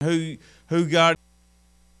who God.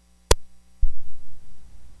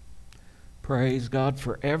 Praise God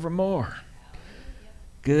forevermore.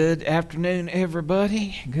 Good afternoon,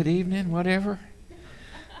 everybody. Good evening, whatever.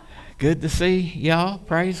 Good to see y'all.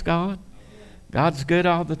 Praise God. God's good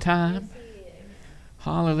all the time.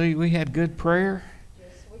 Hallelujah. We had good prayer.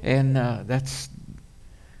 And that's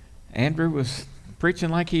Andrew was preaching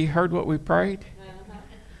like he heard what we prayed.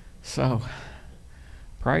 So,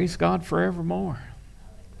 praise God forevermore.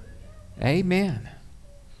 Amen.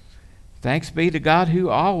 Thanks be to God who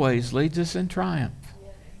always leads us in triumph.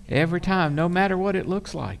 Every time, no matter what it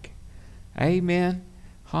looks like. Amen.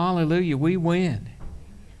 Hallelujah. We win.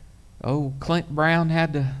 Oh, Clint Brown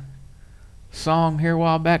had the song here a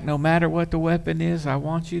while back, no matter what the weapon is, I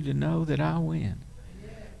want you to know that I win.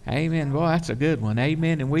 Amen. Boy, that's a good one.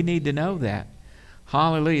 Amen. And we need to know that.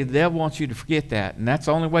 Hallelujah. The devil wants you to forget that. And that's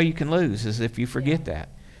the only way you can lose is if you forget that.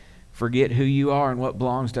 Forget who you are and what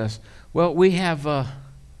belongs to us. Well, we have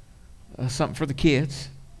something for the kids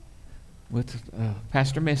with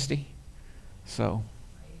Pastor Misty. So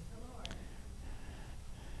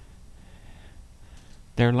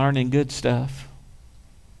they're learning good stuff.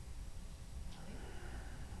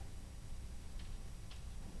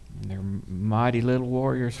 They're mighty little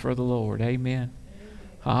warriors for the Lord. Amen.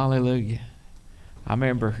 Hallelujah. I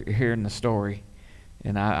remember hearing the story,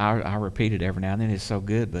 and I repeat it every now and then. It's so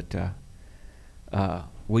good, but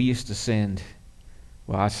we used to send,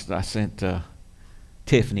 well, I sent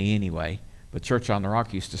Tiffany anyway, but Church on the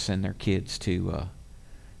Rock used to send their kids to,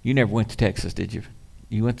 you never went to Texas, did you?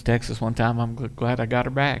 You went to Texas one time? I'm glad I got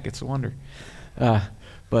her back. It's a wonder.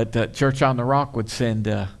 But Church on the Rock would send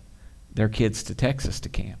their kids to Texas to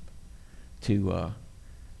camp, to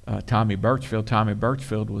Tommy Birchfield. Tommy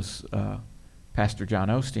Birchfield was Pastor John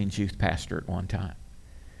Osteen's youth pastor at one time.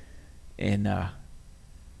 And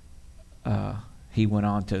he went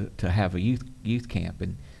on to have a youth camp,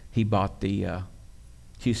 and he bought the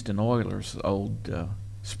Houston Oilers' old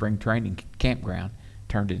spring training campground,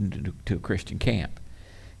 turned it into a Christian camp.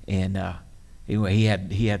 And anyway,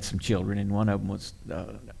 he had some children, and one of them was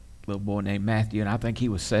a little boy named Matthew, and I think he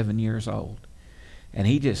was 7 years old. And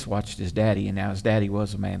he just watched his daddy, and now his daddy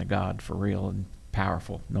was a man of God for real and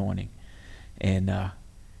powerful anointing. And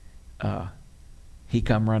he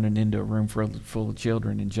come running into a room full of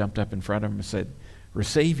children and jumped up in front of them and said,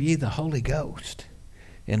 "Receive ye the Holy Ghost,"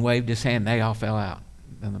 and waved his hand. They all fell out.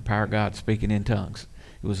 And the power of God speaking in tongues.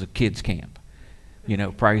 It was a kids' camp.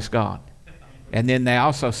 Praise God. And then they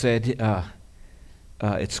also said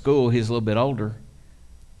at school, he's a little bit older,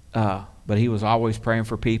 but he was always praying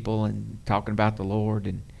for people and talking about the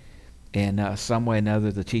Lord. And some way or another,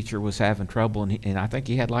 the teacher was having trouble, and I think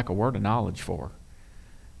he had like a word of knowledge for her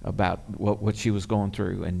about what she was going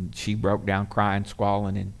through. And she broke down crying,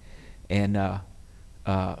 squalling, and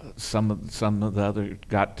some of the other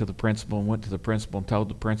got to the principal and went to the principal and told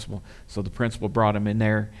the principal. So the principal brought him in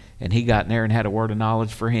there, and he got in there and had a word of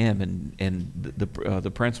knowledge for him, and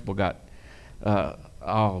the principal got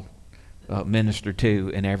all ministered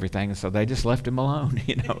to and everything. And so they just left him alone.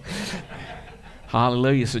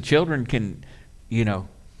 Hallelujah. So children can,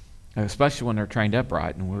 especially when they're trained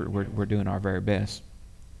upright, and we're doing our very best.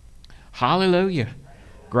 Hallelujah.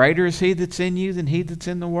 Greater is he that's in you than he that's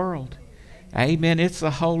in the world. Amen. It's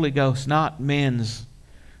the Holy Ghost, not men's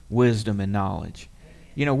wisdom and knowledge.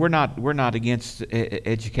 We're not against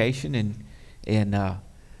education, and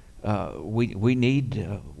we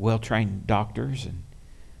need well-trained doctors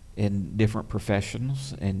and different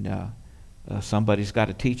professionals, and somebody's got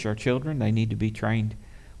to teach our children. They need to be trained.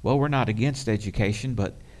 Well, we're not against education,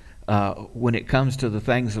 but when it comes to the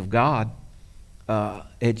things of God,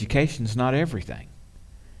 education's not everything.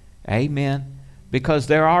 Amen. Because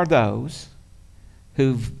there are those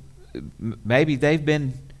who've maybe they've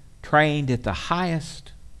been trained at the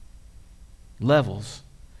highest levels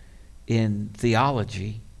in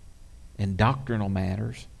theology and doctrinal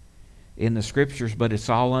matters in the scriptures, but it's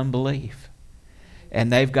all unbelief.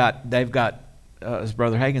 And they've got as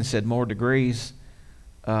Brother Hagin said, more degrees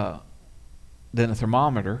than a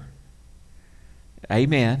thermometer.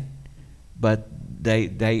 Amen. But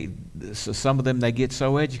so some of them, they get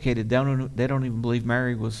so educated they don't even believe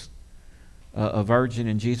Mary was a virgin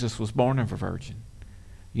and Jesus was born of a virgin.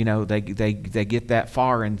 They get that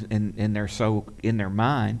far, and they're so in their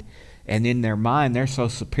mind, and in their mind they're so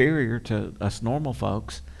superior to us normal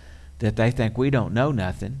folks that they think we don't know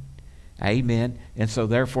nothing. Amen. And so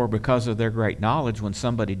therefore, because of their great knowledge, when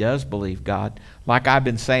somebody does believe God, like I've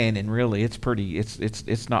been saying, and really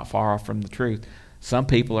it's not far off from the truth. Some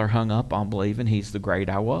people are hung up on believing he's the great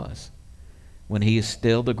I was, when he is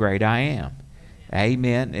still the great I am.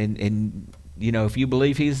 Amen. And if you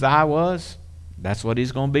believe he's the I was, that's what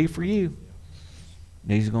he's going to be for you.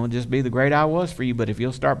 He's going to just be the great I was for you. But if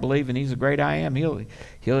you'll start believing he's the great I am,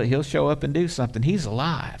 he'll show up and do something. He's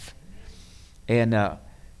alive. And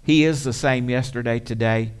he is the same yesterday,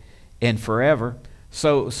 today, and forever.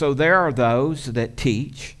 So there are those that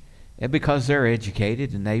teach, and because they're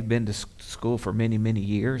educated and they've been to school for many, many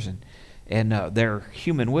years, and their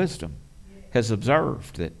human wisdom has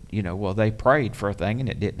observed that, they prayed for a thing and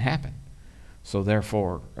it didn't happen. So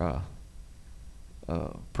therefore,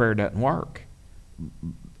 prayer doesn't work.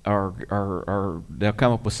 Or they'll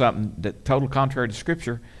come up with something that total contrary to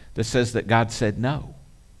Scripture that says that God said no.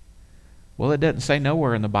 Well, it doesn't say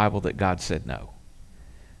nowhere in the Bible that God said no.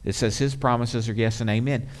 It says his promises are yes and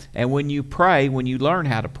amen. And when you pray, when you learn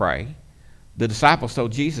how to pray, the disciples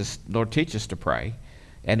told Jesus, Lord, teach us to pray.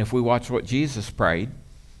 And if we watch what Jesus prayed,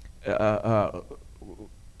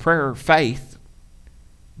 prayer, faith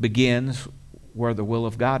begins where the will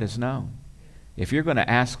of God is known. If you're going to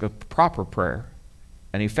ask a proper prayer,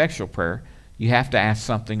 an effectual prayer, you have to ask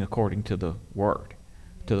something according to the Word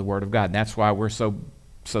of God. And that's why we're so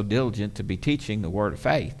diligent to be teaching the word of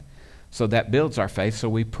faith. So that builds our faith. So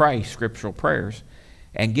we pray scriptural prayers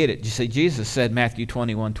and get it. You see, Jesus said, Matthew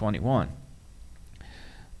 21:21.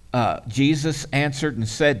 Jesus answered and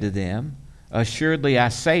said to them, assuredly I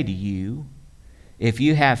say to you, if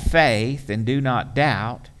you have faith and do not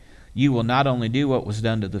doubt, you will not only do what was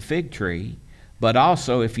done to the fig tree, but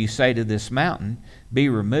also if you say to this mountain, be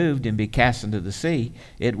removed and be cast into the sea,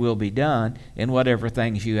 it will be done. And whatever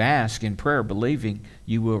things you ask in prayer, believing,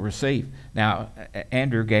 you will receive. Now,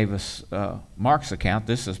 Andrew gave us Mark's account.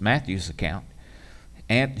 This is Matthew's account.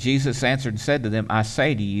 And Jesus answered and said to them, I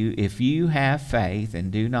say to you, if you have faith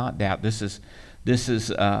and do not doubt. This is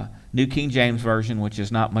New King James Version, which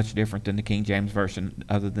is not much different than the King James Version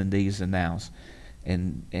other than these and nows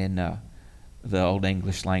in the Old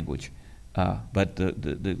English language. But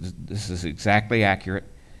this is exactly accurate.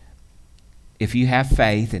 If you have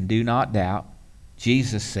faith and do not doubt,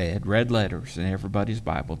 Jesus said, red letters in everybody's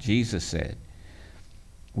Bible, Jesus said,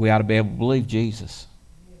 we ought to be able to believe Jesus.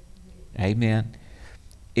 Amen.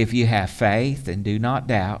 If you have faith and do not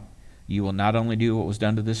doubt, you will not only do what was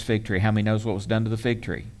done to this fig tree. How many knows what was done to the fig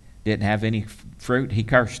tree? Didn't have any fruit. He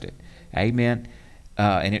cursed it. Amen.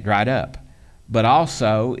 And it dried up. But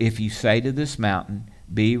also, if you say to this mountain,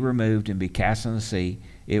 be removed and be cast in the sea,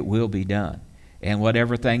 it will be done. And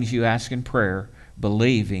whatever things you ask in prayer,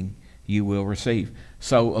 believing, you will receive.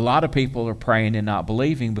 So a lot of people are praying and not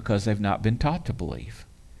believing because they've not been taught to believe.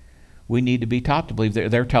 We need to be taught to believe.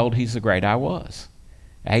 They're told he's the great I was.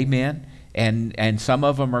 Amen. And some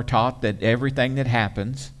of them are taught that everything that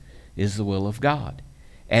happens is the will of God.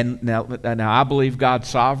 And now I believe God's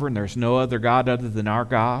sovereign. There's no other God other than our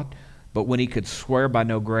God. But when he could swear by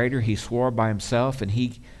no greater, he swore by himself, and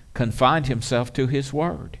he confined himself to his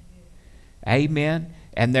word. Amen.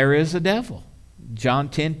 And there is a devil. John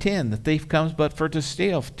 10:10, the thief comes but for to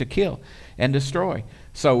steal, to kill, and destroy.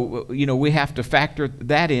 So, we have to factor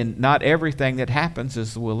that in. Not everything that happens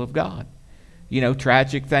is the will of God.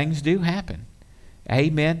 Tragic things do happen.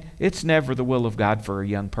 Amen. It's never the will of God for a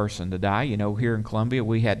young person to die. Here in Columbia,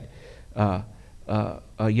 we had a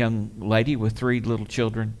young lady with 3 little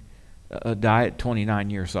children die at 29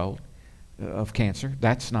 years old of cancer.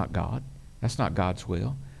 That's not God. That's not God's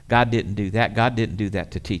will. God didn't do that. God didn't do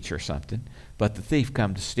that to teach her something. But the thief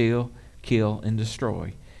come to steal, kill, and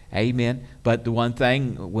destroy. Amen. But the one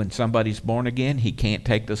thing, when somebody's born again, he can't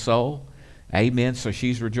take the soul. Amen. So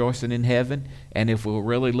she's rejoicing in heaven. And if we'll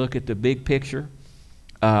really look at the big picture,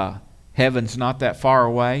 heaven's not that far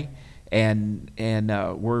away. And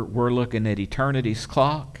we're looking at eternity's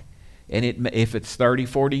clock. And if it's 30,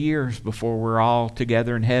 40 years before we're all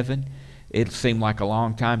together in heaven, it'll seem like a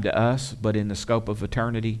long time to us, but in the scope of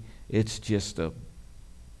eternity, it's just a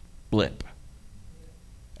blip.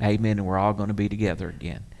 Amen. And we're all going to be together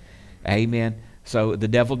again. Amen. So the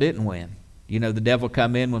devil didn't win. The devil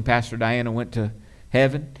come in when Pastor Diana went to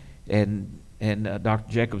heaven, and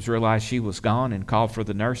Dr. Jacobs realized she was gone and called for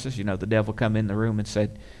the nurses. The devil come in the room and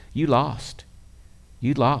said, you lost.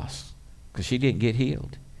 You lost, because she didn't get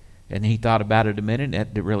healed. And he thought about it a minute,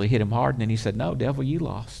 and it really hit him hard. And then he said, no, devil, you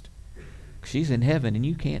lost. She's in heaven, and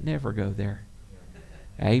you can't never go there.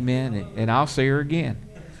 Amen. And I'll see her again.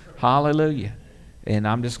 Hallelujah. And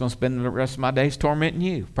I'm just going to spend the rest of my days tormenting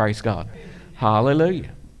you. Praise God.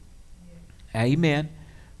 Hallelujah. Amen.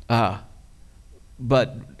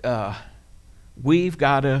 But we've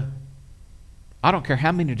got to, I don't care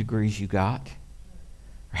how many degrees you got,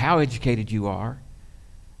 or how educated you are,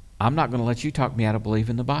 I'm not going to let you talk me out of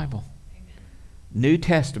believing the Bible. Amen. New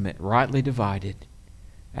Testament, rightly divided.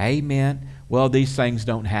 Amen. Well, these things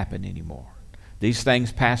don't happen anymore. These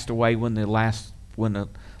things passed away when the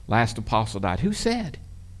last apostle died. Who said?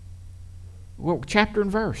 Well, chapter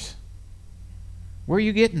and verse. Where are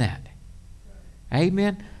you getting that?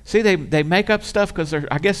 Amen. See, they make up stuff because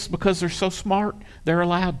they're so smart, they're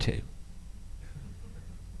allowed to.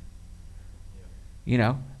 You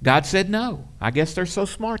know, God said no. I guess they're so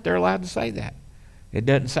smart they're allowed to say that. It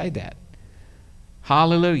doesn't say that.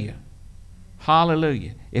 Hallelujah.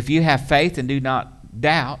 Hallelujah. If you have faith and do not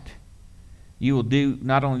doubt, you will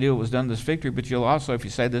not only do what was done this victory, but you'll also, if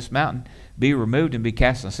you say this mountain, be removed and be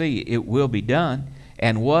cast in the sea, it will be done.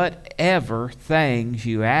 And whatever things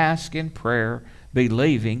you ask in prayer,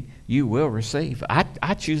 believing, you will receive.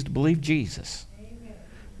 I choose to believe Jesus. Amen.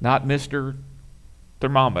 Not Mr.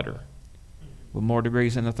 Thermometer with more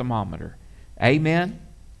degrees than a thermometer. Amen.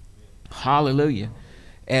 Hallelujah.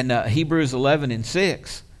 And Hebrews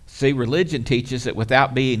 11:6. See, religion teaches that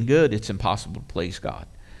without being good, it's impossible to please God.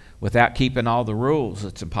 Without keeping all the rules,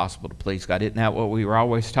 it's impossible to please God. Isn't that what we were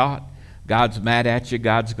always taught? God's mad at you.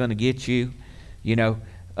 God's going to get you. You know,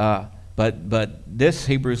 but this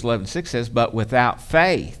Hebrews 11:6 says, but without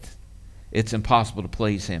faith, it's impossible to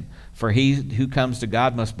please him. For he who comes to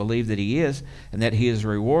God must believe that he is, and that he is a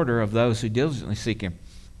rewarder of those who diligently seek him.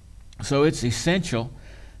 So it's essential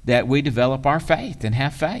that we develop our faith and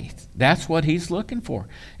have faith. That's what he's looking for.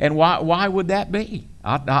 And why would that be?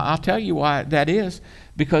 I'll tell you why that is.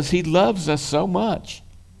 Because he loves us so much.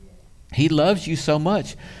 He loves you so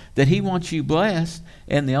much that he wants you blessed.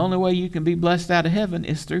 And the only way you can be blessed out of heaven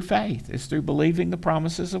is through faith. It's through believing the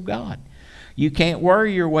promises of God. You can't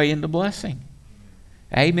worry your way into blessing.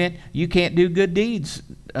 Amen. You can't do good deeds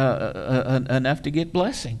enough to get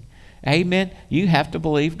blessing. Amen. You have to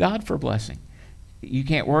believe God for blessing. You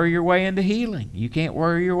can't worry your way into healing. You can't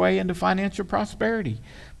worry your way into financial prosperity.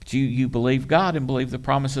 But you believe God and believe the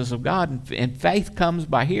promises of God. And faith comes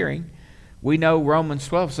by hearing. We know Romans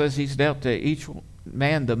 12 says he's dealt to each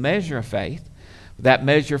man the measure of faith. That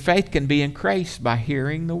measure of faith can be increased by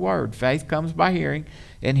hearing the word. Faith comes by hearing,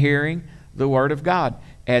 and hearing the word of God.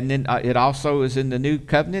 And then it also is in the new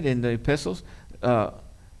covenant, in the epistles, the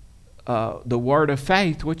word of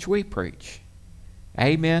faith which we preach.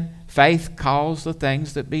 Amen. Faith calls the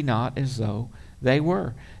things that be not as though they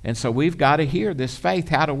were. And so we've got to hear this faith,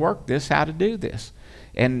 how to work this, how to do this.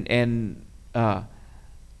 And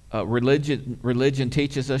religion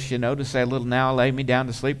teaches us, to say a little now, lay me down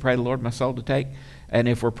to sleep, pray the Lord my soul to take. And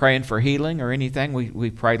if we're praying for healing or anything,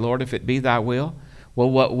 we pray, Lord, if it be thy will. Well,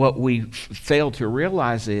 what we fail to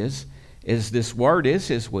realize is this word is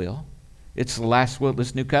his will. It's the last will,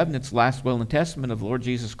 this new covenant, it's the last will and testament of the Lord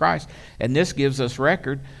Jesus Christ. And this gives us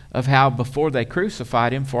record of how before they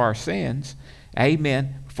crucified him for our sins,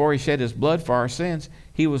 amen, before he shed his blood for our sins,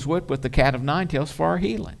 he was whipped with the cat of nine tails for our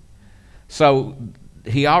healing. So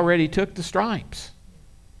he already took the stripes.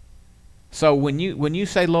 So when you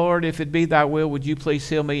say, Lord, if it be thy will, would you please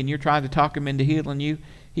heal me, and you're trying to talk him into healing you,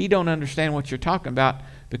 he don't understand what you're talking about,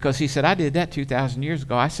 because he said, I did that 2,000 years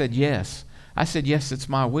ago. I said, yes. I said, yes, it's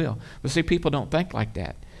my will. But see, people don't think like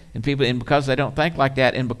that. And because they don't think like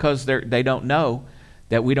that, and because they don't know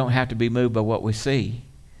that we don't have to be moved by what we see,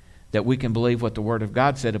 that we can believe what the Word of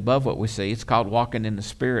God said above what we see. It's called walking in the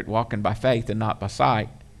Spirit, walking by faith and not by sight.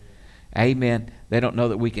 Amen. They don't know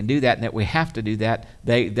that we can do that and that we have to do that.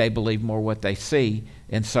 They believe more what they see,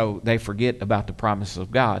 and so they forget about the promises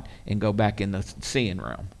of God and go back in the seeing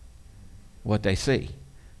realm, what they see.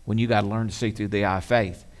 When you got to learn to see through the eye of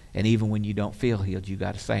faith. And even when you don't feel healed, you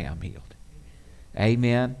got to say, I'm healed.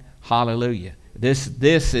 Amen. Hallelujah. This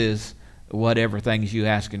is whatever things you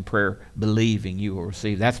ask in prayer, believing you will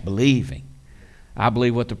receive. That's believing. I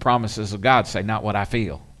believe what the promises of God say, not what I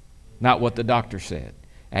feel. Not what the doctor said.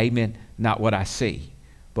 Amen. Not what I see,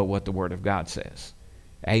 but what the Word of God says.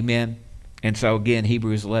 Amen. And so again,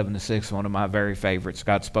 Hebrews 11:6, one of my very favorites.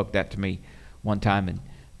 God spoke that to me one time,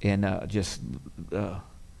 and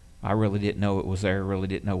I really didn't know it was there. Really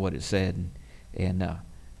didn't know what it said, and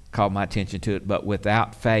called my attention to it. But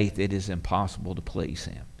without faith, it is impossible to please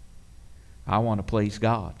him. I want to please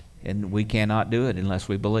God, and we cannot do it unless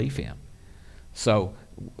we believe him. So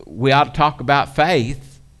we ought to talk about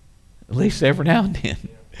faith at least every now and then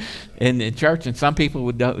in church, and some people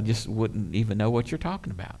wouldn't even know what you're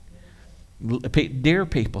talking about. Dear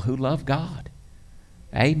people who love God.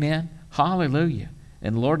 Amen. Hallelujah.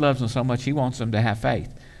 And the Lord loves them so much, he wants them to have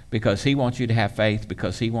faith. Because he wants you to have faith,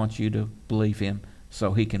 because he wants you to believe him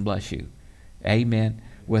so he can bless you. Amen.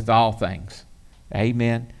 With all things.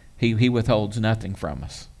 Amen. He withholds nothing from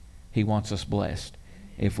us. He wants us blessed.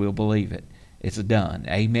 If we'll believe it, it's done.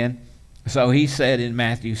 Amen. So he said in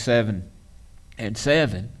Matthew 7, And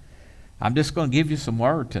 7, I'm just going to give you some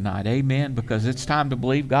word tonight, amen, because it's time to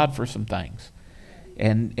believe God for some things.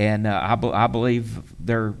 And I believe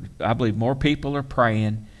more people are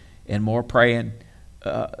praying, and more praying.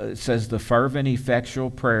 It says the fervent, effectual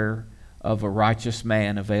prayer of a righteous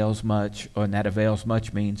man avails much, and that avails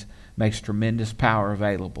much means makes tremendous power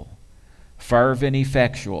available. Fervent,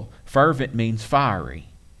 effectual. Fervent means fiery.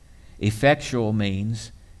 Effectual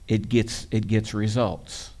means it gets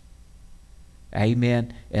results.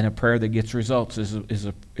 Amen. And a prayer that gets results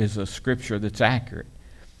is a scripture that's accurate.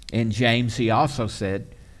 In James, he also said,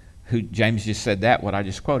 James just said that, what I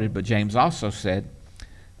just quoted, but James also said,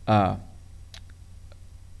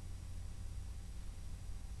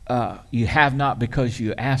 you have not because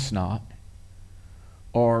you ask not,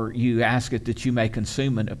 or you ask it that you may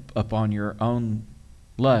consume it upon your own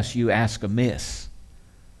lust. You ask amiss.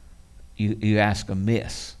 You ask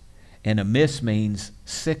amiss. And amiss means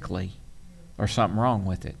sickly or something wrong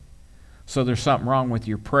with it. So there's something wrong with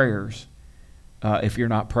your prayers if you're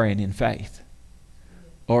not praying in faith.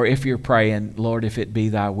 Or if you're praying, Lord, if it be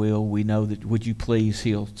thy will, we know that, would you please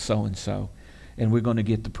heal so-and-so? And we're going to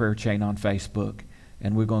get the prayer chain on Facebook,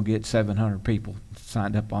 and we're going to get 700 people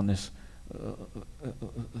signed up on this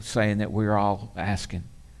saying that we're all asking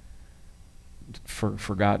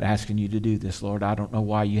for God, asking you to do this. Lord, I don't know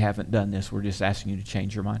why you haven't done this. We're just asking you to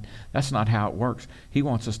change your mind. That's not how it works. He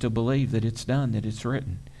wants us to believe that it's done, that it's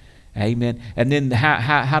written. Amen. And then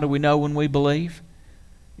how do we know when we believe?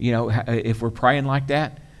 You know, if we're praying like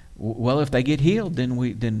that, well, if they get healed,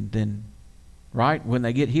 then right, when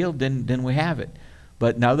they get healed, then we have it.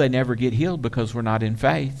 But no, they never get healed because we're not in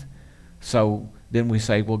faith. So then we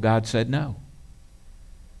say, well, God said no.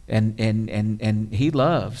 And he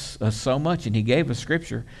loves us so much, and he gave us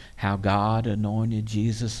scripture how God anointed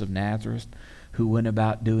Jesus of Nazareth, who went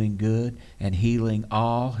about doing good and healing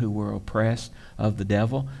all who were oppressed of the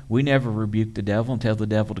devil. We never rebuke the devil and tell the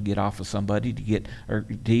devil to get off of somebody, or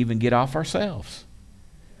to even get off ourselves.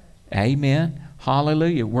 Amen.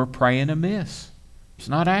 Hallelujah. We're praying amiss. It's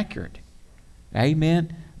not accurate.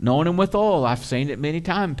 Amen. Anointing with oil. I've seen it many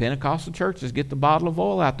times. Pentecostal churches get the bottle of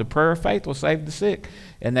oil out. The prayer of faith will save the sick.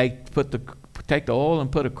 And they take the oil and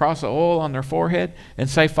put a cross of oil on their forehead and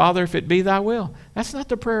say, Father, if it be thy will. That's not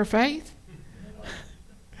the prayer of faith.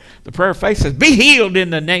 The prayer of faith says, be healed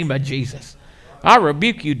in the name of Jesus. I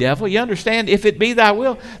rebuke you, devil. You understand? If it be thy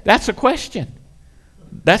will, that's a question.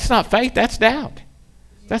 That's not faith, that's doubt.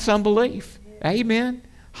 That's unbelief. Amen.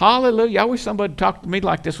 Hallelujah. I wish somebody talked to me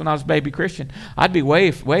like this when I was a baby Christian. I'd be way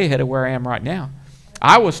ahead of where I am right now.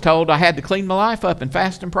 I was told I had to clean my life up and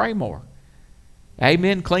fast and pray more.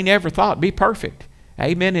 Amen. Clean every thought. Be perfect.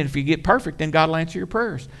 Amen. And if you get perfect, then God will answer your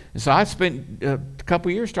prayers. And so I spent a couple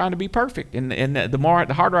of years trying to be perfect. And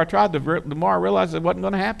the harder I tried, the more I realized it wasn't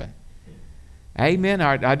going to happen. Amen.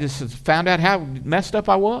 I just found out how messed up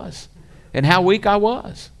I was and how weak I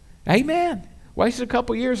was. Amen. Wasted a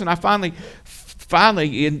couple of years, and I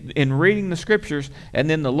finally in reading the scriptures, and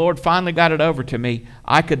then the Lord finally got it over to me,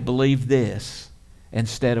 I could believe this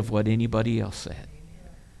instead of what anybody else said.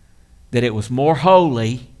 That it was more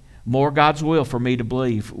holy, more God's will for me to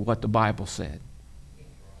believe what the Bible said.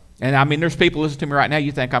 And I mean, there's people listening to me right now,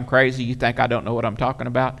 you think I'm crazy, you think I don't know what I'm talking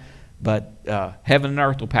about, but heaven and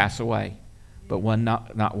earth will pass away. But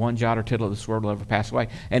not one jot or tittle of this world will ever pass away.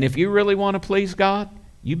 And if you really want to please God,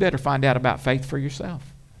 you better find out about faith for yourself.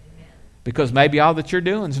 Because maybe all that you're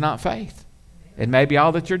doing is not faith. And maybe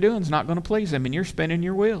all that you're doing is not going to please Him, and you're spinning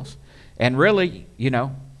your wheels. And really, you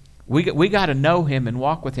know, we got to know Him and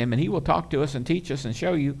walk with Him, and He will talk to us and teach us and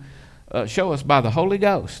show us by the Holy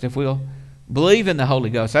Ghost if we'll believe in the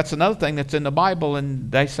Holy Ghost. That's another thing that's in the Bible,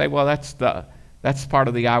 and they say, well, that's part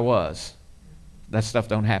of the I was. That stuff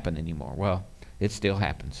don't happen anymore. Well, it still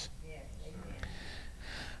happens.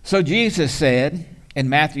 So Jesus said in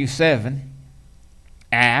Matthew 7,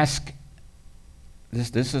 ask.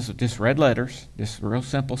 This is just red letters. This is real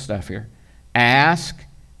simple stuff here. Ask,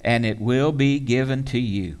 and it will be given to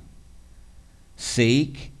you.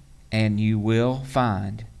 Seek, and you will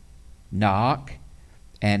find. Knock,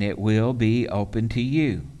 and it will be open to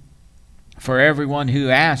you. For everyone who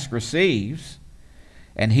asks receives,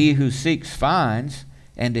 and he who seeks finds,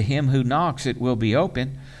 and to him who knocks it will be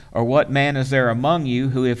open. Or what man is there among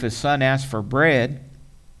you who, if his son asks for bread,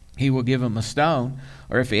 he will give him a stone?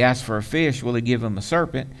 Or if he asks for a fish, will he give him a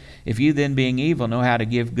serpent? If you then, being evil, know how to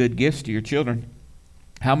give good gifts to your children,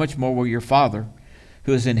 how much more will your Father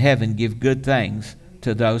who is in heaven give good things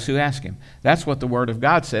to those who ask Him? That's what the Word of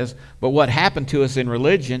God says. But what happened to us in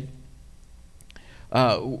religion,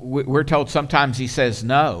 we're told sometimes He says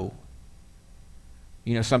no.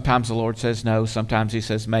 You know, sometimes the Lord says no, sometimes he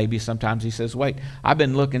says maybe, sometimes he says wait. I've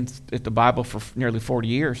been looking at the Bible for nearly 40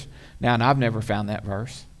 years now, and I've never found that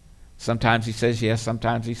verse. Sometimes he says yes,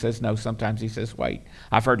 sometimes he says no, sometimes he says wait.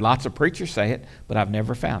 I've heard lots of preachers say it, but I've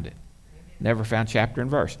never found it. Never found chapter and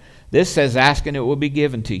verse. This says, ask and it will be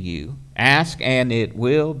given to you. Ask and it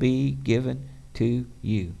will be given to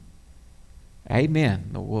you. Amen.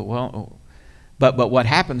 Well, but what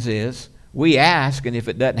happens is we ask, and if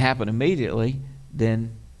it doesn't happen immediately,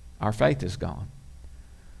 then our faith is gone.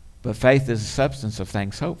 But faith is the substance of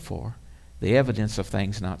things hoped for, the evidence of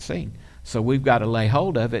things not seen. So we've got to lay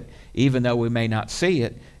hold of it, even though we may not see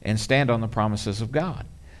it, and stand on the promises of God.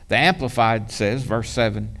 The Amplified says, verse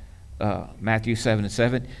 7, Matthew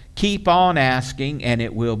 7:7, keep on asking and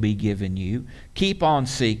it will be given you. Keep on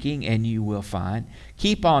seeking and you will find.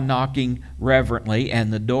 Keep on knocking reverently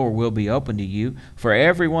and the door will be open to you. For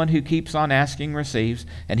everyone who keeps on asking receives,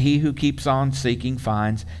 and he who keeps on seeking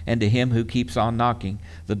finds, and to him who keeps on knocking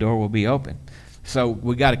the door will be open. So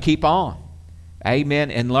we got to keep on. Amen.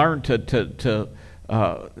 And learn to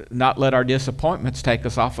not let our disappointments take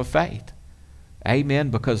us off of faith. Amen.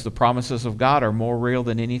 Because the promises of God are more real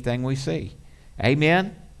than anything we see.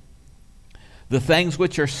 Amen. The things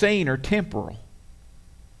which are seen are temporal.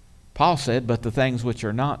 Paul said, but the things which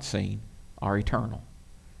are not seen are eternal.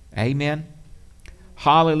 Amen.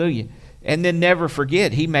 Hallelujah. And then never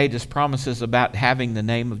forget, he made us promises about having the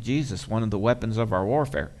name of Jesus, one of the weapons of our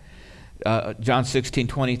warfare. John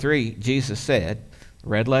 16:23, Jesus said,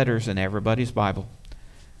 red letters in everybody's Bible.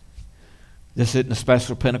 This isn't a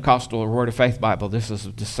special Pentecostal or Word of Faith Bible. This is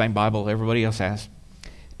the same Bible everybody else has.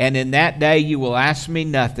 And in that day you will ask me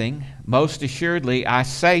nothing. Most assuredly I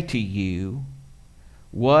say to you,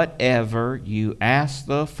 whatever you ask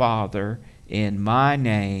the Father in my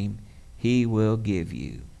name, he will give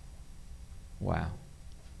you. Wow.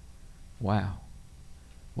 Wow.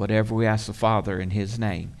 Whatever we ask the Father in his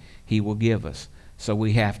name, he will give us. So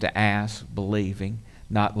we have to ask, believing,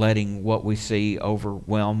 not letting what we see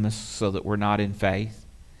overwhelm us so that we're not in faith.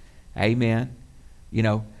 Amen. You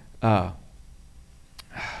know,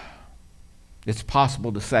 it's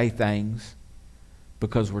possible to say things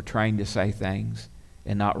because we're trained to say things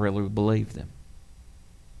and not really believe them.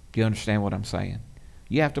 Do you understand what I'm saying?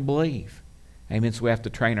 You have to believe. Amen. So we have to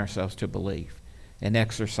train ourselves to believe and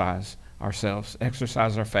exercise ourselves,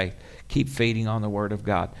 exercise our faith. Keep feeding on the Word of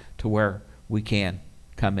God to where we can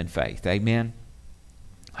come in faith. Amen.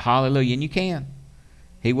 Hallelujah. And you can.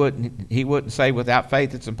 He wouldn't say without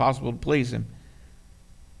faith it's impossible to please him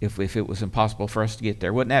if it was impossible for us to get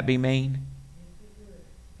there. Wouldn't that be mean?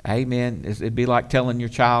 Amen. It'd be like telling your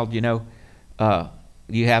child, you know,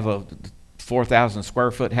 you have a 4,000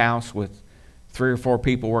 square foot house with 3 or 4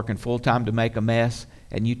 people working full time to make a mess,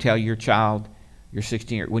 and you tell your child, you're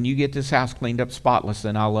 16 years, when you get this house cleaned up spotless,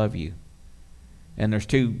 then I'll love you. And there's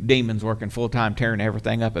 2 demons working full time, tearing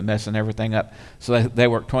everything up and messing everything up. So they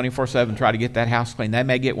work 24/7, try to get that house clean. They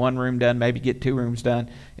may get 1 room done, maybe get 2 rooms done,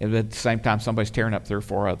 and at the same time somebody's tearing up 3 or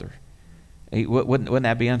 4 others. Wouldn't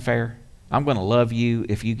that be unfair? I'm going to love you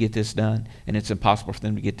if you get this done, and it's impossible for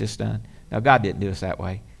them to get this done. Now, God didn't do us that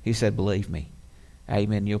way. He said, believe me.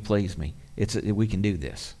 Amen. You'll please me. We can do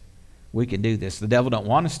this. We can do this. The devil don't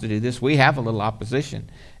want us to do this. We have a little opposition.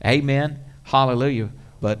 Amen. Hallelujah.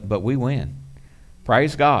 But we win.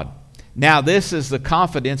 Praise God. Now, this is the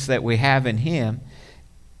confidence that we have in him,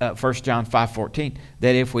 1 John 5:14,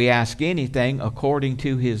 that if we ask anything according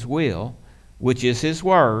to his will, which is his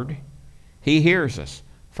word, he hears us.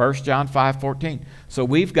 1 John 5:14. So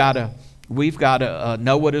we've got to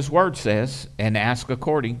know what his word says and ask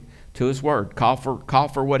according to his word. Call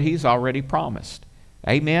for what he's already promised.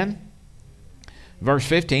 Amen. Verse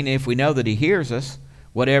 15, if we know that he hears us,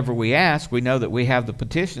 whatever we ask, we know that we have the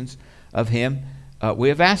petitions of him we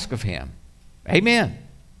have asked of him. Amen.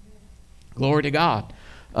 Glory to God.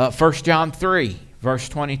 1 John 3, verse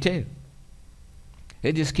 22.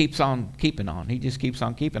 It just keeps on keeping on. He just keeps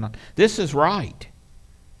on keeping on. This is right.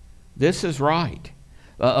 This is right.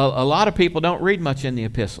 A lot of people don't read much in the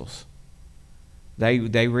epistles.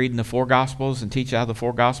 They read in the 4 Gospels and teach out of the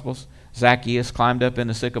 4 Gospels. Zacchaeus climbed up in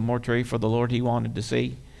the sycamore tree for the Lord he wanted to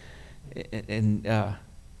see. And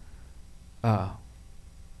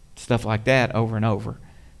stuff like that over and over.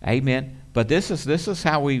 Amen. But this is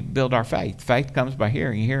how we build our faith. Faith comes by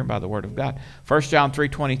hearing, hearing by the word of God. 1 John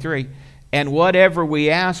 3:23, and whatever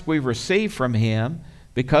we ask we receive from him,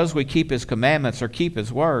 because we keep his commandments or keep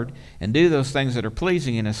his word and do those things that are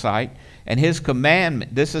pleasing in his sight. And his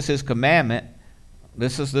commandment, this is his commandment.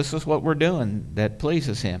 This is what we're doing that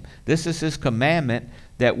pleases him. This is his commandment,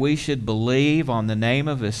 that we should believe on the name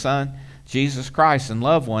of his Son Jesus Christ and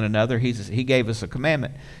love one another, He gave us a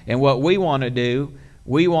commandment. And what we want to do,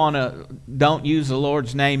 we want to don't use the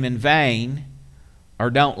Lord's name in vain, or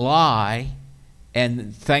don't lie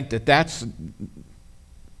and think that that's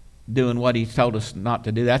doing what He told us not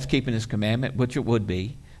to do. That's keeping His commandment, which it would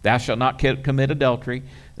be. Thou shalt not commit adultery.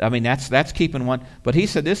 I mean, that's keeping one. But He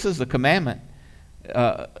said this is the commandment.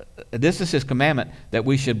 This is His commandment, that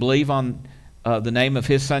we should believe on the name of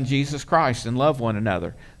His Son Jesus Christ and love one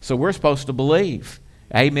another. So we're supposed to believe,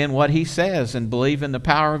 amen, what He says, and believe in the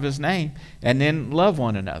power of His name, and then love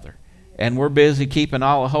one another. And we're busy keeping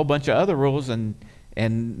a whole bunch of other rules and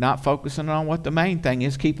not focusing on what the main thing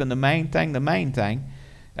is, keeping the main thing the main thing.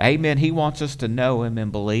 Amen. He wants us to know Him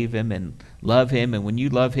and believe Him and love Him. And when you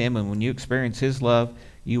love Him and when you experience His love,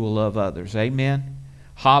 you will love others. Amen.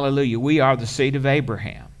 Hallelujah. We are the seed of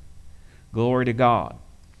Abraham. Glory to God.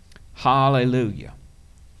 Hallelujah.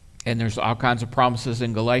 And there's all kinds of promises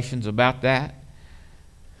in Galatians about that.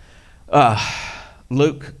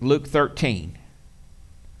 Luke 13.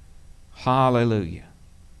 Hallelujah.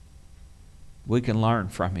 We can learn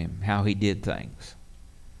from Him how He did things.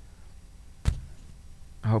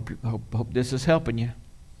 I hope this is helping you.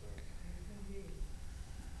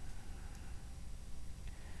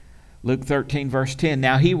 Luke 13, verse 10.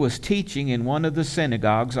 Now He was teaching in one of the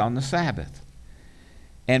synagogues on the Sabbath.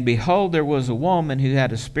 And behold, there was a woman who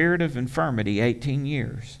had a spirit of infirmity 18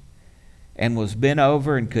 years, and was bent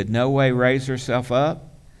over and could no way raise herself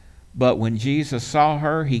up. But when Jesus saw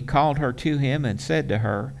her, He called her to Him and said to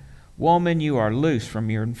her, Woman, you are loose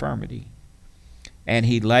from your infirmity. And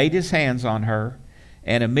He laid His hands on her,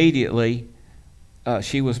 and immediately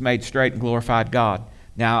she was made straight and glorified God.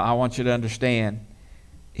 Now, I want you to understand,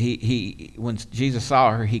 when Jesus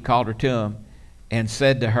saw her, He called her to Him and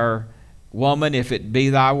said to her, Woman, if it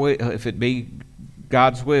be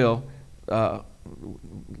God's will,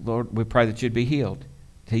 Lord, we pray that you'd be healed.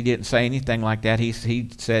 He didn't say anything like that. He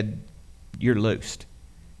said, you're loosed.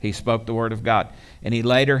 He spoke the word of God. And He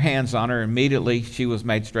laid her hands on her. Immediately she was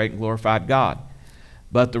made straight and glorified God.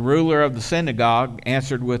 But the ruler of the synagogue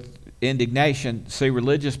answered with indignation. See,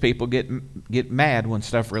 religious people get mad when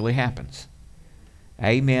stuff really happens.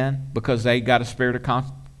 Amen. Because they got a spirit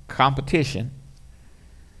of competition.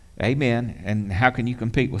 Amen. And how can you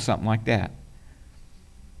compete with something like that?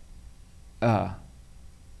 But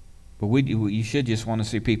you should just want to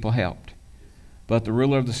see people helped. But the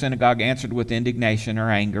ruler of the synagogue answered with indignation or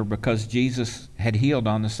anger, because Jesus had healed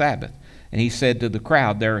on the Sabbath. And He said to the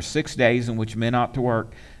crowd, There are 6 days in which men ought to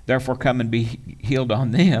work. Therefore come and be healed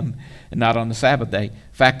on them, and not on the Sabbath day. In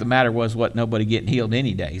fact, the matter was, nobody getting healed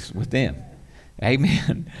any days with them.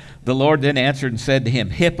 Amen. The Lord then answered and said to him,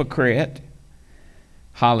 Hypocrite.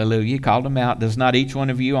 Hallelujah. He called him out. Does not each one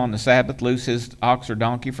of you on the Sabbath loose his ox or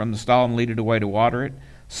donkey from the stall and lead it away to water it?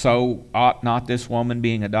 So ought not this woman,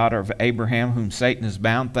 being a daughter of Abraham, whom Satan has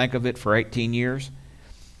bound, think of it, for 18 years,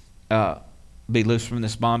 be loosed from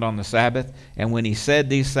this bond on the Sabbath? And when He said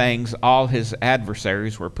these things, all His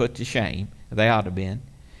adversaries were put to shame. They ought to have been.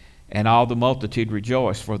 And all the multitude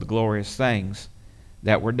rejoiced for the glorious things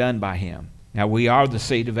that were done by Him. Now we are the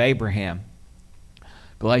seed of Abraham.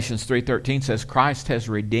 Galatians 3:13 says, Christ has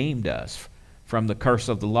redeemed us from the curse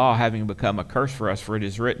of the law, having become a curse for us, for it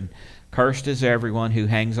is written, Cursed is everyone who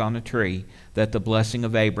hangs on a tree, that the blessing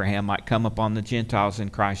of Abraham might come upon the Gentiles in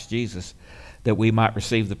Christ Jesus, that we might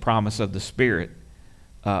receive the promise of the Spirit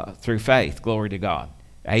through faith. Glory to God.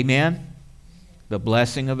 Amen? The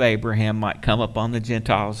blessing of Abraham might come upon the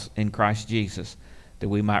Gentiles in Christ Jesus, that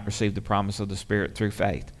we might receive the promise of the Spirit through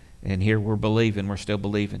faith. And here we're believing, we're still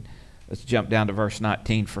believing. Let's jump down to verse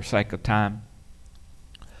 19 for sake of time.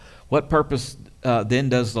 What purpose then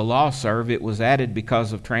does the law serve? It was added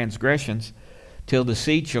because of transgressions, till the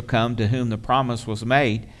seed shall come to whom the promise was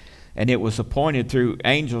made. And it was appointed through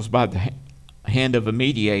angels by the hand of a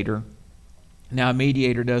mediator. Now a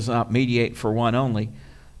mediator does not mediate for one only,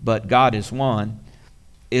 but God is one.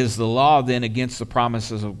 Is the law then against the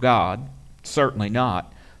promises of God? Certainly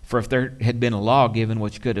not. For if there had been a law given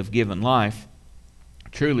which could have given life,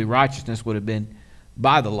 truly righteousness would have been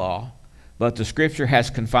by the law. But the Scripture has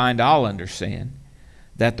confined all under sin,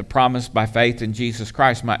 that the promise by faith in Jesus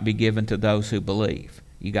Christ might be given to those who believe.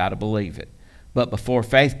 You got to believe it. But before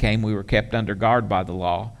faith came, we were kept under guard by the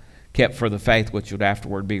law, kept for the faith which would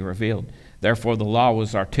afterward be revealed. Therefore the law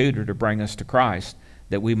was our tutor to bring us to Christ,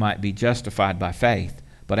 that we might be justified by faith.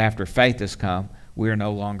 But after faith has come, we are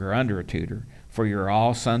no longer under a tutor. For you are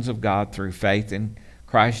all sons of God through faith in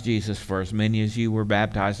Christ Jesus. For as many as you were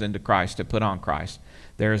baptized into Christ to put on Christ.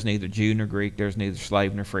 There is neither Jew nor Greek, there is neither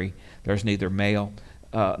slave nor free, there is neither male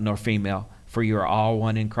nor female. For you are all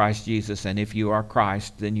one in Christ Jesus, and if you are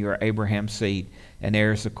Christ, then you are Abraham's seed and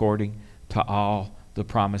heirs according to all the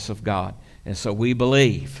promise of God. And so we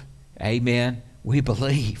believe. Amen. We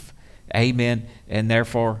believe. Amen. And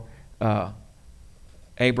therefore,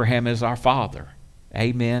 Abraham is our father.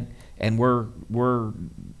 Amen. And we're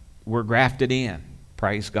grafted in.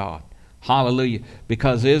 Praise God. Hallelujah.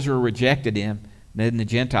 Because Israel rejected him, then the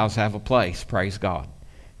Gentiles have a place. Praise God.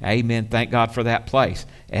 Amen. Thank God for that place.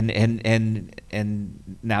 And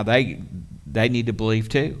now they need to believe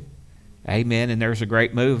too. Amen. And there's a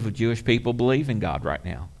great move of Jewish people believing God right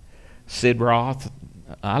now. Sid Roth,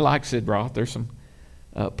 I like Sid Roth. There's some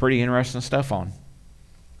pretty interesting stuff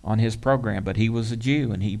on his program. But he was a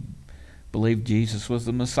Jew, and he believed Jesus was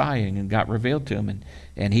the Messiah and got revealed to him.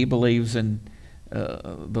 And he believes in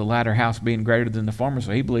the latter house being greater than the former.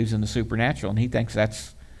 So he believes in the supernatural, and he thinks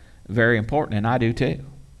that's very important, and I do too.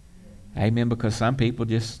 Amen, because some people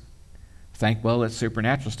just think, well, that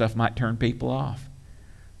supernatural stuff might turn people off.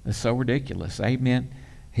 It's so ridiculous. Amen.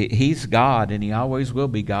 He's God, and he always will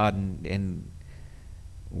be God, and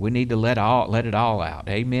we need to let it all out.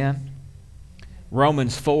 Amen.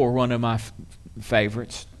 Romans 4, one of my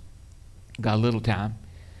favorites. Got a little time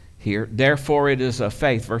here. Therefore it is of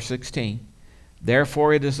faith, verse 16.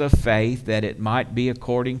 Therefore it is of faith that it might be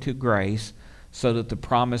according to grace, so that the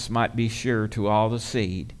promise might be sure to all the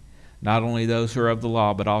seed, not only those who are of the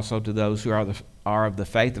law, but also to those who are of the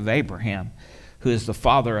faith of Abraham, who is the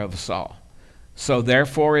father of us all. So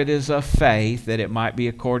therefore it is of faith that it might be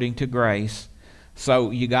according to grace. So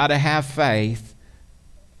you got to have faith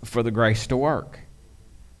for the grace to work,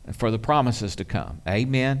 and for the promises to come.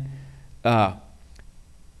 Amen.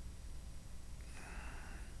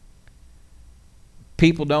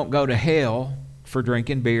 People don't go to hell for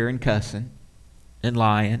drinking beer and cussing and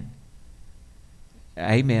lying.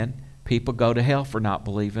 Amen. People go to hell for not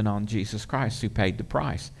believing on Jesus Christ, who paid the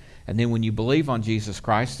price. And then when you believe on Jesus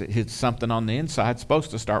Christ, it's something on the inside, it's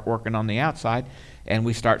supposed to start working on the outside, and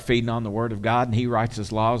we start feeding on the Word of God, and He writes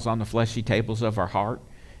His laws on the fleshy tables of our heart,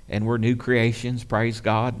 and we're new creations, praise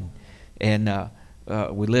God, and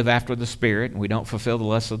we live after the Spirit, and we don't fulfill the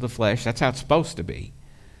lusts of the flesh. That's how it's supposed to be,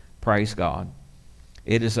 praise God.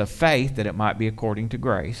 It is of faith that it might be according to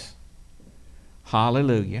grace.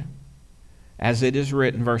 Hallelujah. As it is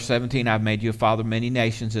written, verse 17, I've made you a father of many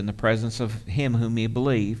nations in the presence of him whom ye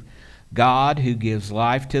believe, God who gives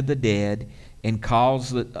life to the dead and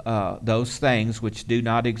calls those things which do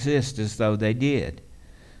not exist as though they did,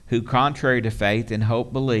 who contrary to faith and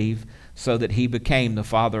hope believe, so that he became the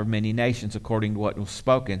father of many nations according to what was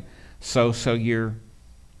spoken, so your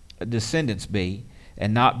descendants be.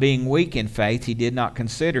 And not being weak in faith, he did not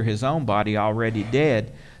consider his own body already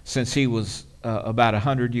dead, since he was about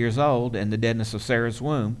 100 years old, and the deadness of Sarah's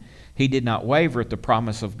womb. He did not waver at the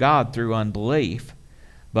promise of God through unbelief,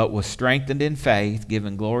 but was strengthened in faith,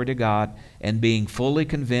 giving glory to God, and being fully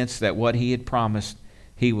convinced that what he had promised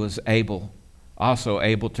he was also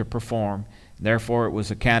able to perform. Therefore it was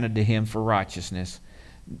accounted to him for righteousness.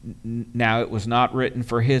 Now it was not written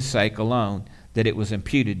for his sake alone that it was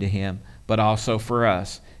imputed to him, but also for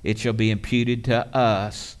us. It shall be imputed to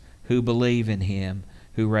us who believe in him,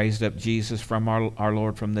 who raised up Jesus from our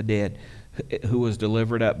Lord from the dead, who was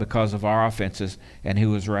delivered up because of our offenses, and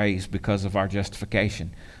who was raised because of our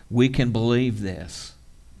justification. We can believe this.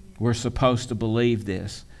 We're supposed to believe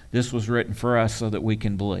this. This was written for us so that we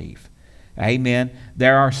can believe. Amen.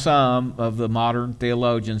 There are some of the modern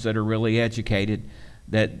theologians that are really educated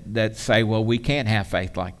that say, well, we can't have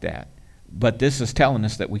faith like that. But this is telling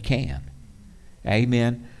us that we can.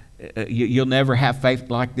 Amen. You'll never have faith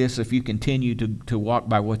like this if you continue to walk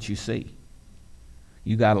by what you see.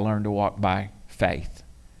 You got to learn to walk by faith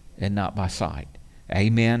and not by sight.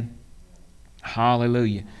 Amen.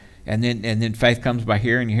 Hallelujah. And then faith comes by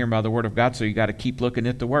hearing, you hear by the Word of God, so you got to keep looking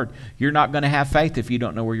at the Word. You're not going to have faith if you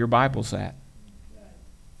don't know where your Bible's at.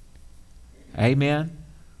 Amen.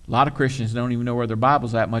 A lot of Christians don't even know where their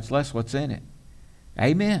Bible's at, much less what's in it.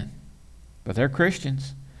 Amen. But they're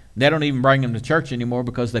Christians. They don't even bring them to church anymore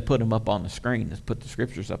because they put them up on the screen. They put the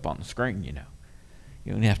scriptures up on the screen, you know.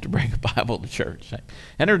 You don't have to bring a Bible to church.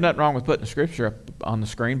 And there's nothing wrong with putting the scripture up on the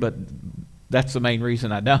screen, but that's the main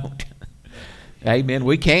reason I don't. Amen.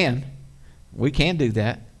 We can. We can do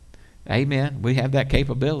that. Amen. We have that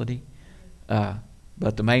capability.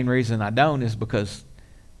 But the main reason I don't is because,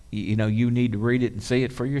 you know, you need to read it and see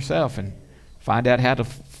it for yourself and find out how to,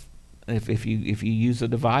 if you use a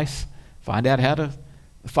device, find out how to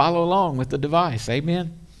follow along with the device.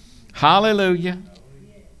 Amen. Hallelujah.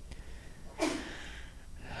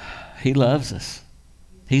 He loves us.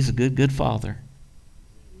 He's a good, good Father.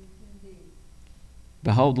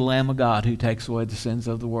 Behold the Lamb of God who takes away the sins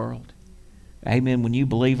of the world. Amen. When you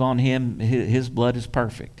believe on him, his blood is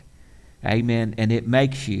perfect. Amen. And it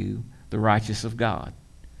makes you the righteous of God.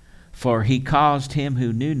 For he caused him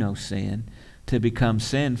who knew no sin to become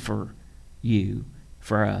sin for you,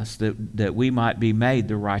 for us, that we might be made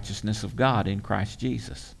the righteousness of God in Christ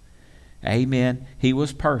Jesus. Amen. He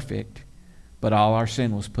was perfect, but all our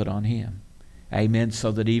sin was put on him. Amen.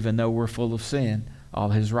 So that even though we're full of sin, all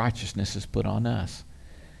his righteousness is put on us.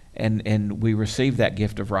 And we receive that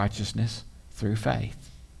gift of righteousness through faith.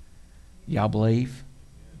 Y'all believe?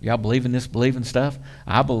 Y'all believe in this believing stuff?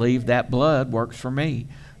 I believe that blood works for me.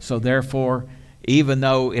 So therefore, even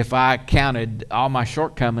though if I counted all my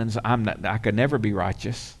shortcomings, I could never be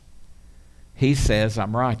righteous. He says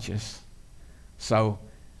I'm righteous. So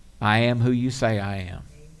I am who you say I am.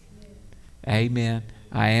 Amen.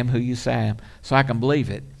 I am who you say I am. So I can believe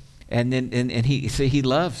it. And then and he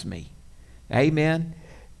loves me. Amen.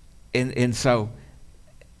 And so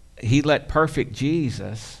he let perfect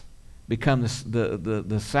Jesus become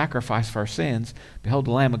the sacrifice for our sins. Behold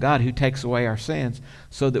the Lamb of God who takes away our sins,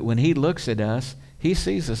 so that when he looks at us, he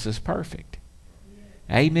sees us as perfect.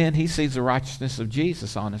 Amen. He sees the righteousness of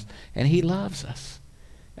Jesus on us, and he loves us.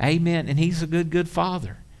 Amen. And he's a good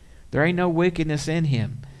Father. There ain't no wickedness in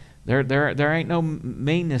him. There ain't no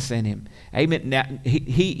meanness in him. Amen. Now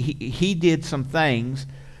he did some things.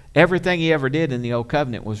 Everything he ever did in the old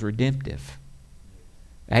covenant was redemptive.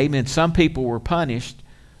 Amen. Some people were punished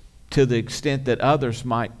to the extent that others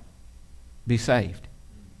might be saved.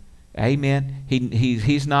 Amen.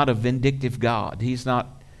 He's not a vindictive God. He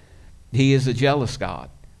is a jealous God,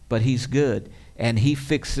 but he's good. And he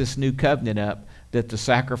fixed this new covenant up that the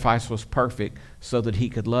sacrifice was perfect so that he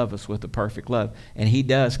could love us with a perfect love. And he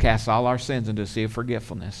does cast all our sins into a sea of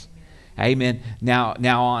forgetfulness. Amen. Now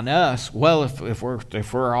on us, well, if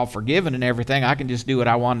we're all forgiven and everything, I can just do what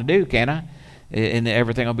I want to do, can I? And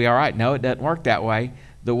everything will be all right. No, it doesn't work that way.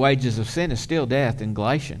 The wages of sin is still death in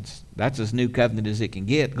Galatians. That's as new covenant as it can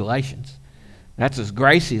get, Galatians. That's as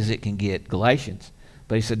gracie as it can get, Galatians.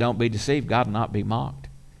 But he said, don't be deceived. God will not be mocked.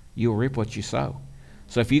 You will reap what you sow.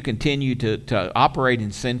 So if you continue to operate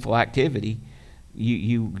in sinful activity,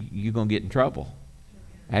 you're going to get in trouble.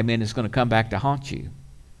 Amen. It's going to come back to haunt you.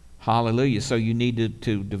 Hallelujah. So you need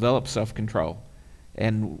to develop self-control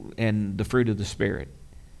and the fruit of the Spirit.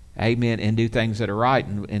 Amen. And do things that are right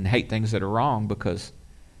and hate things that are wrong, because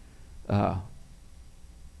you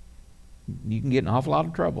can get in an awful lot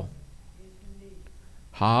of trouble.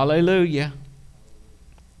 Hallelujah.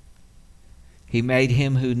 He made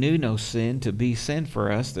him who knew no sin to be sin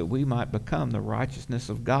for us, that we might become the righteousness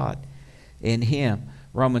of God in him.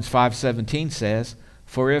 Romans 5:17 says,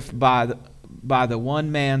 for if by the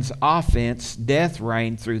one man's offense death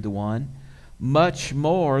reigned through the one, much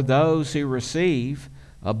more those who receive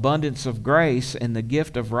abundance of grace and the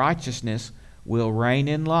gift of righteousness will reign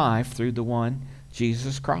in life through the one,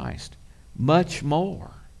 Jesus Christ. Much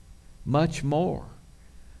more. Much more.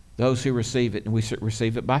 Those who receive it, and we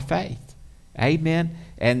receive it by faith. Amen.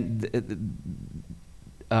 And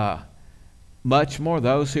much more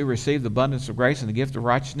those who receive the abundance of grace and the gift of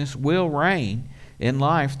righteousness will reign in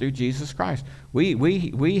life through Jesus Christ.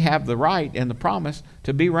 We have the right and the promise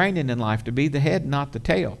to be reigning in life, to be the head, not the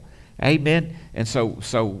tail. Amen. And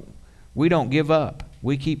so we don't give up.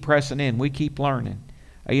 We keep pressing in. We keep learning.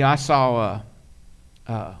 I saw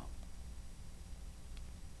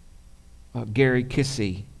Gary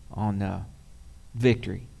Kissy on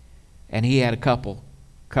Victory, and he had a couple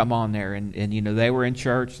come on there, and they were in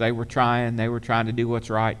church. They were trying to do what's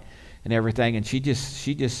right and everything. And she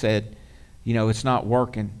just said, it's not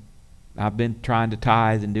working. I've been trying to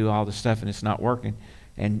tithe and do all this stuff, and it's not working.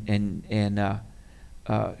 And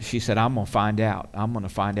she said, I'm going to find out. I'm going to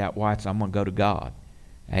find out why. I'm going to go to God.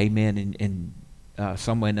 Amen. And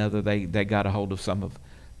some way or another, they got a hold of some of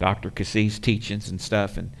Dr. Kissy's teachings and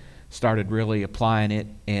stuff, and started really applying it,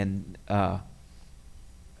 and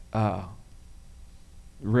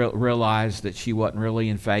realized that she wasn't really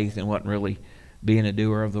in faith and wasn't really being a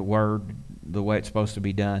doer of the word the way it's supposed to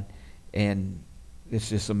be done. And it's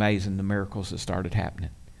just amazing the miracles that started happening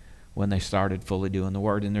when they started fully doing the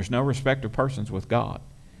word. And there's no respect of persons with God.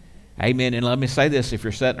 Amen. And let me say this, if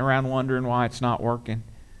you're sitting around wondering why it's not working,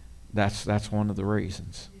 that's one of the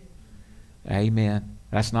reasons. Amen.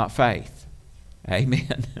 That's not faith.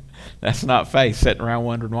 Amen. That's not faith, sitting around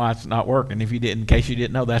wondering why it's not working. In case you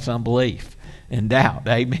didn't know, that's unbelief and doubt.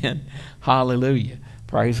 Amen. Hallelujah.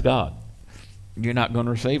 Praise God. You're not going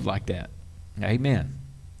to receive like that. Amen.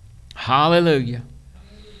 Hallelujah.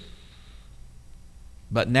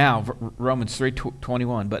 But now, Romans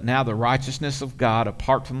 3:21, but now the righteousness of God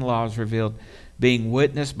apart from the law is revealed, being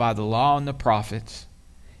witnessed by the law and the prophets,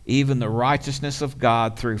 even the righteousness of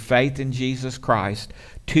God through faith in Jesus Christ,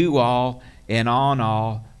 to all and on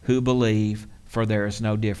all who believe, for there is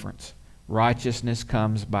no difference. Righteousness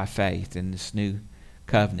comes by faith in this new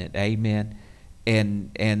covenant. Amen.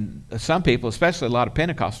 And some people, especially a lot of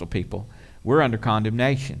Pentecostal people, we're under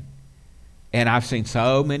condemnation. And I've seen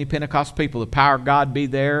so many Pentecostal people, the power of God be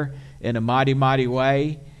there in a mighty, mighty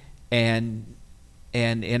way. And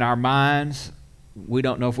in our minds, we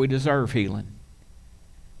don't know if we deserve healing.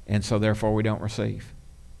 And so therefore we don't receive.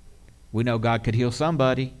 We know God could heal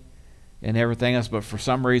somebody and everything else, but for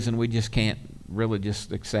some reason we just can't really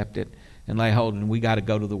just accept it and lay hold. And we got to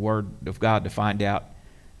go to the Word of God to find out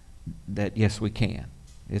that yes, we can.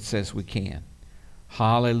 It says we can.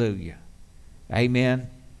 Hallelujah. Amen.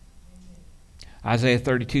 Isaiah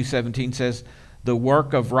 32:17 says, the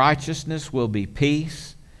work of righteousness will be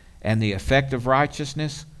peace, and the effect of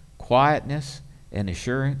righteousness, quietness and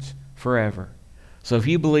assurance forever. So if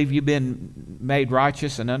you believe you've been made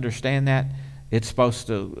righteous and understand that, it's supposed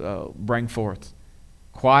to bring forth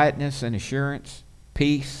quietness and assurance,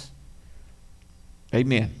 peace.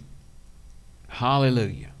 Amen.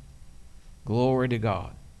 Hallelujah. Glory to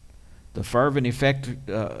God. The fervent, effective,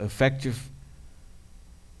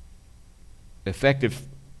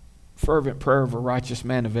 fervent prayer of a righteous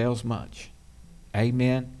man avails much.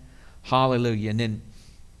 Amen. Hallelujah. And then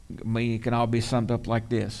it can all be summed up like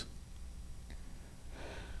this.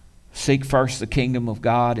 Seek first the kingdom of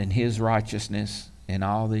God and His righteousness, and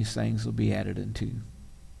all these things will be added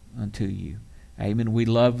unto you. Amen. We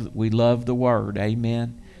love the Word.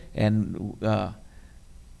 Amen. And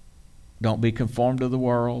don't be conformed to the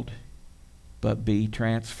world, but be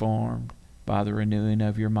transformed by the renewing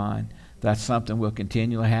of your mind. That's something we'll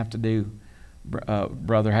continually have to do.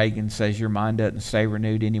 Brother Hagin says your mind doesn't stay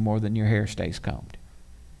renewed any more than your hair stays combed.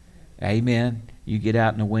 Amen. You get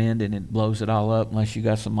out in the wind and it blows it all up unless you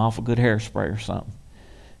got some awful good hairspray or something.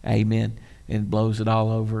 Amen. And it blows it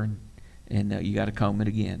all over and you got to comb it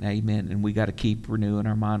again. Amen. And we got to keep renewing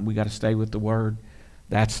our mind. We got to stay with the Word.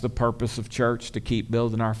 That's the purpose of church, to keep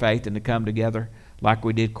building our faith and to come together like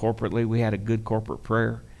we did corporately. We had a good corporate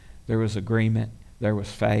prayer. There was agreement. There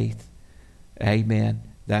was faith. Amen.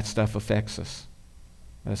 That stuff affects us.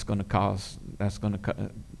 Something's going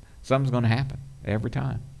to happen every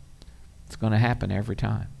time. It's going to happen every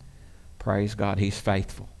time. Praise God. He's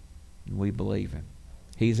faithful. And we believe Him.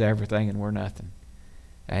 He's everything and we're nothing.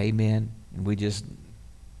 Amen. And we just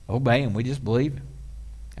obey Him. We just believe Him.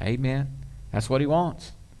 Amen. That's what He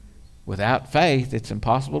wants. Without faith, it's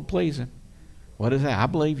impossible to please Him. What is that? I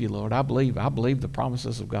believe You, Lord. I believe the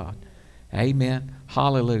promises of God. Amen.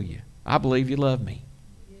 Hallelujah. I believe You love me.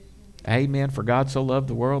 Amen. For God so loved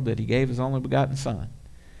the world that He gave His only begotten Son.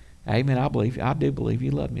 Amen. I do believe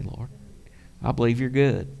You love me, Lord. I believe You're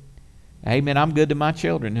good. Amen. I'm good to my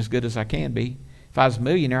children, as good as I can be. If I was a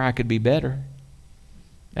millionaire, I could be better.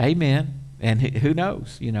 Amen. And who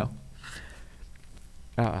knows,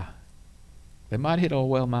 they might hit oil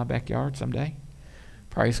well in my backyard someday.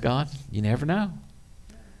 Praise God. You never know.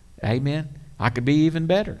 Amen. I could be even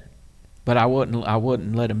better. But I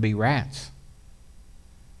wouldn't let them be rats.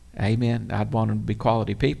 Amen. I'd want them to be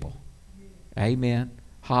quality people. Amen.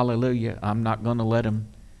 Hallelujah. I'm not going to let them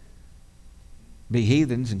be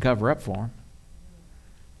heathens and cover up for them.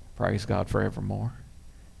 Praise God forevermore.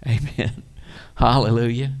 Amen.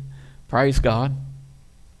 Hallelujah. Praise God.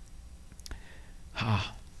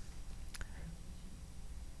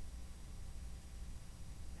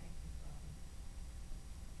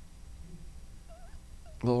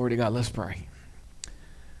 Glory to God. Let's pray.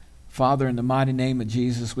 Father, in the mighty name of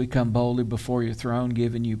Jesus, we come boldly before Your throne,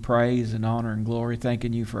 giving You praise and honor and glory,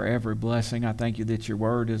 thanking You for every blessing. I thank You that Your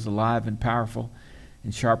Word is alive and powerful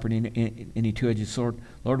and sharper than any two-edged sword.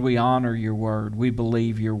 Lord, we honor Your Word. We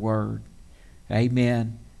believe Your Word.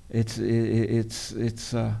 Amen.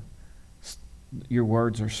 Your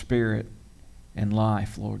words are spirit and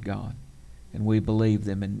life, Lord God. And we believe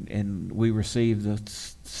them, and we receive the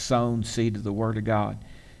sown seed of the Word of God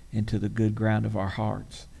into the good ground of our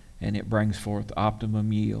hearts. And it brings forth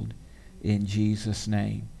optimum yield in Jesus'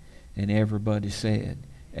 name. And everybody said,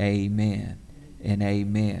 amen and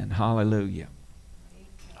amen. Hallelujah.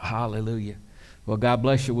 Hallelujah. Well, God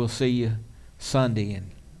bless you. We'll see you Sunday,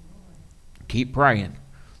 and keep praying.